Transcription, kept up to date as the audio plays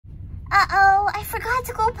Uh-oh, I forgot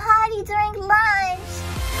to go potty during lunch.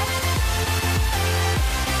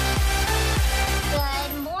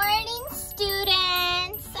 Good morning,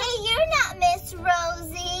 students. Hey, you're not Miss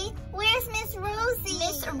Rosie. Where's Miss Rosie?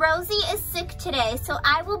 Miss Rosie is sick today, so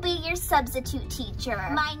I will be your substitute teacher.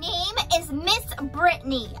 My name is Miss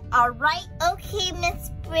Brittany, all right? Okay, Miss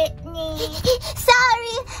Brittany.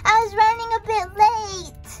 Sorry, I was running a bit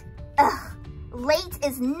late. Ugh, late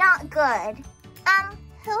is not good.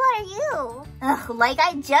 Who are you? Ugh, like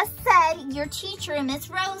I just said, your teacher, Miss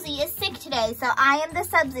Rosie, is sick today, so I am the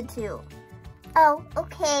substitute. Oh,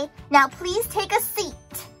 okay. Now please take a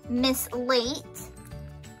seat, Miss Late.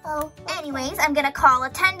 Oh, okay. Anyways, I'm gonna call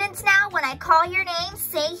attendance now. When I call your name,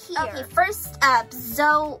 say here. Okay, first up,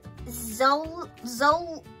 Zoni?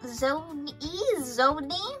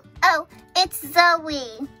 Oh, it's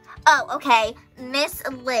Zoe. Oh, okay. Miss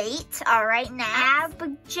Late. All right, now.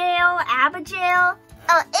 Abigail.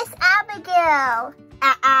 Oh, it's Abigail.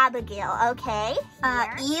 Abigail, okay.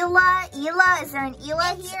 Ela, is there an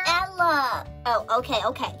Ela here? It's Ella. Oh, okay.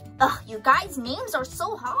 Ugh, you guys' names are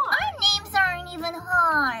so hard. Our names aren't even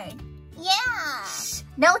hard. Yeah. Shh,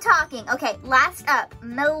 no talking. Okay, last up,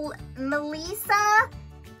 Melissa.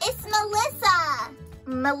 It's Melissa.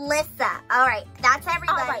 Melissa. All right, that's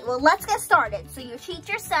everybody. All right, well, let's get started. So your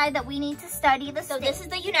teacher said that we need to study the state. So this is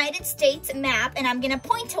the United States map, and I'm going to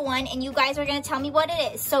point to one, and you guys are going to tell me what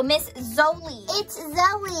it is. So Miss Zoe. It's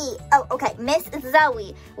Zoe. Oh, okay, Miss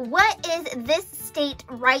Zoe. What is this state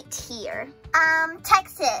right here?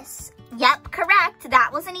 Texas. Yep, correct.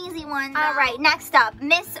 That was an easy one. All right, next up,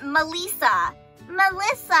 Miss Melissa.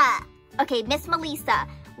 Melissa. Okay, Miss Melissa.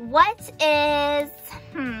 What is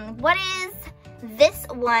this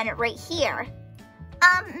one right here?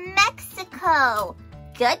 Mexico.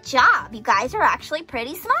 Good job. You guys are actually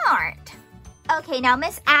pretty smart. Okay, now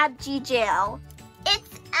Miss Abigail.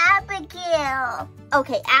 It's Abigail.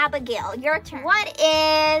 Okay, Abigail, your turn. What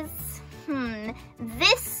is,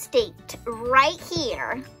 this state right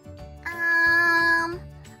here?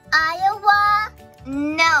 Iowa?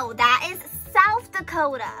 No, that is South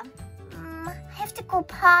Dakota. I have to go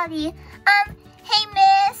potty. Hey,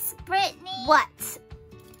 Miss Brittany. What?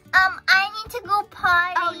 I need to go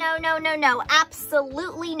potty. Oh, no.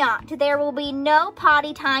 Absolutely not. There will be no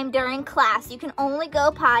potty time during class. You can only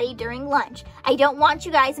go potty during lunch. I don't want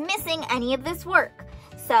you guys missing any of this work.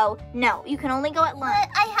 So, no, you can only go at lunch. But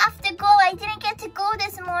I have to go. I didn't get to go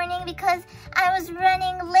this morning because I was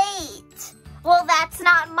running late. Well, that's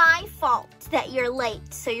not my fault that you're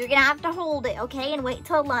late. So you're going to have to hold it, okay, and wait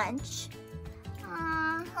till lunch.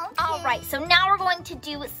 Okay. All right, so now we're going to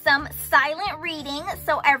do some silent reading.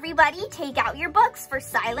 So everybody take out your books for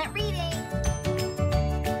silent reading.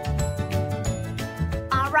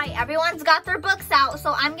 All right, everyone's got their books out.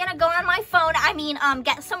 So I'm gonna go on my phone,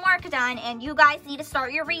 get some work done, and you guys need to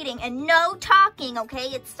start your reading. And no talking, okay?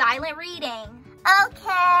 It's silent reading.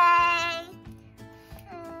 Okay.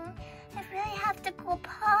 I really have to go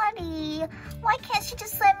potty. Why can't she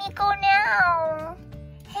just let me go now?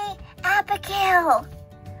 Hey, Abigail.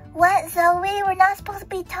 What, Zoe? We're not supposed to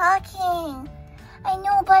be talking. I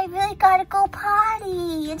know, but I really gotta go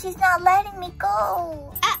potty, and she's not letting me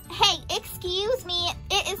go. Hey, excuse me.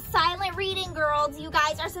 It is silent reading, girls. You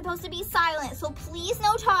guys are supposed to be silent, so please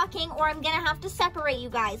no talking, or I'm gonna have to separate you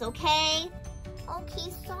guys, okay?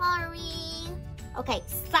 Okay, sorry. Okay,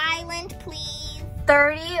 silent, please.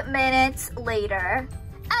 30 minutes later.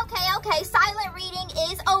 Okay, silent reading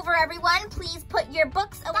is over, everyone. Please put your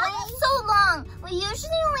books away. That was so long. We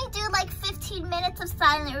usually only do like 15 minutes of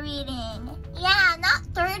silent reading. Yeah, not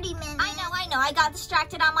 30 minutes. I know. I got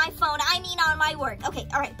distracted on my phone. On my work. Okay,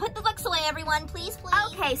 all right. Put the books away, everyone. Please.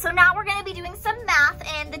 Okay, so now we're going to be doing some math,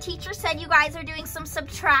 and the teacher said you guys are doing some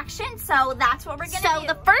subtraction, so that's what we're going to do. So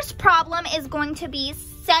the first problem is going to be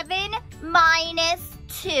 7 minus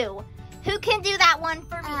 2. Who can do that one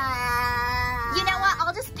for me? You know what?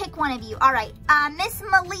 I'll just pick one of you. All right. Miss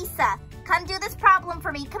Melissa, come do this problem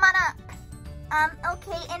for me. Come on up.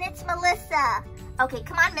 Okay, and it's Melissa. Okay,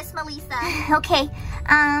 come on, Miss Melissa. Okay.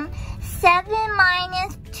 7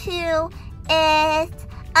 minus 2 is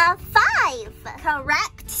 5.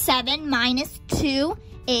 Correct. 7 minus 2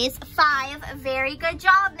 is 5. Very good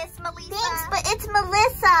job, Miss Melissa. Thanks, but it's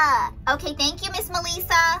Melissa. Okay, thank you, Miss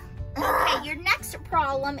Melissa. Okay, your next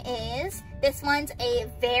problem is, this one's a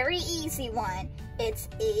very easy one. It's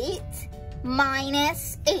 8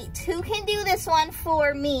 minus 8. Who can do this one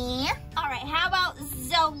for me? All right, how about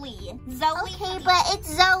Zoe? Okay, but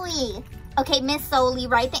it's Zoe. Okay, Miss Zoe,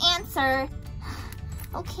 write the answer.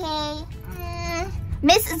 Okay.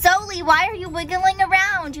 Miss Zoe, why are you wiggling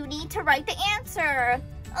around? You need to write the answer.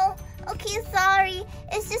 Oh, okay, sorry.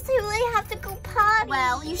 It's just I really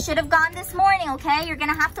Well, you should have gone this morning, okay? You're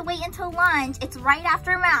gonna have to wait until lunch. It's right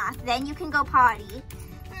after math. Then you can go potty.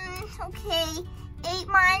 Okay. 8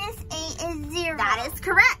 minus 8 is 0. That is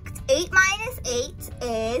correct. 8 minus 8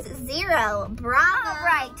 is 0. Bravo. All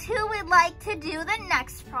right, who would like to do the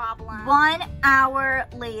next problem? 1 hour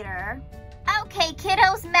later. Okay,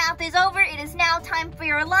 kiddos, math is over. It is now time for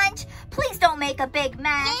your lunch. Please don't make a big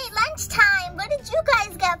mess. Yay, lunchtime. What did you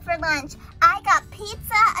guys get for lunch? I got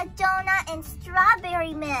pizza, a donut, and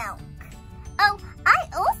strawberry milk. Oh, I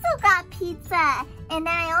also got pizza. And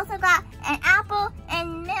then I also got an apple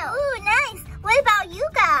and milk. Ooh, nice. What about you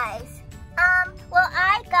guys? Well,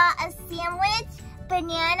 I got a sandwich,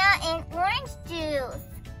 banana, and orange juice.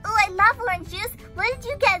 Ooh, I love orange juice. What did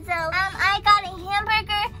you get, Zoe? I got a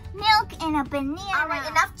hamburger, milk, and a banana. All right,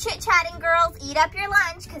 enough chit-chatting, girls. Eat up your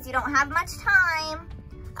lunch, because you don't have much time.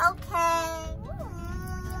 Okay.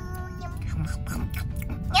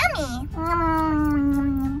 Yummy.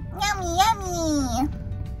 Yummy, yummy.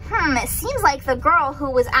 It seems like the girl who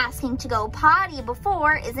was asking to go potty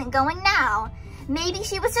before isn't going now. Maybe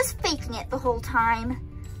she was just faking it the whole time.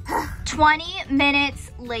 20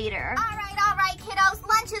 minutes later. All right, kiddos,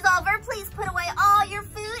 lunch is over. Please put away all your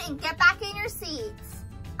food and get back in your seats.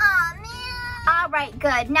 Aw, man. All right,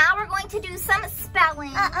 good. Now we're going to do some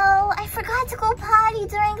spelling. Uh-oh, I forgot to go potty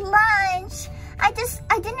during lunch. I didn't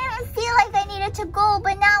even feel like I needed to go,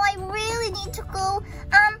 but now I really need to go.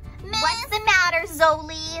 Miss? What's the matter,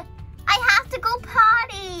 Zoli? I have to go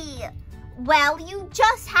potty. Well, you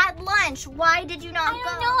just had lunch. Why did you not go? I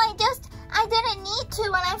don't know. I didn't need to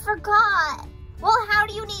and I forgot. Well, how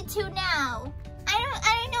do you need to now? I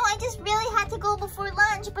don't know. I just really had to go before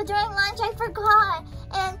lunch, but during lunch I forgot.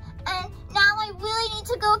 And now I really need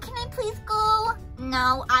to go. Can I please go?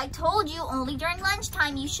 No, I told you only during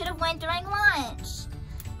lunchtime. You should have went during lunch.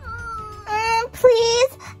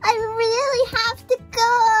 Please, I really have to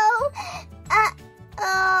go.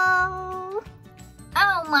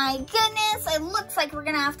 Oh my goodness, it looks like we're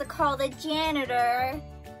gonna have to call the janitor.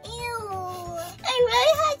 Ew, I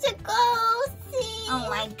really had to go, see? Oh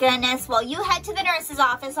my goodness, well you head to the nurse's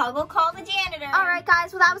office, I'll go call the janitor. Alright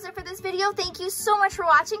guys, well that was it for this video. Thank you so much for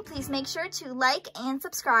watching. Please make sure to like and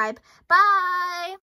subscribe. Bye!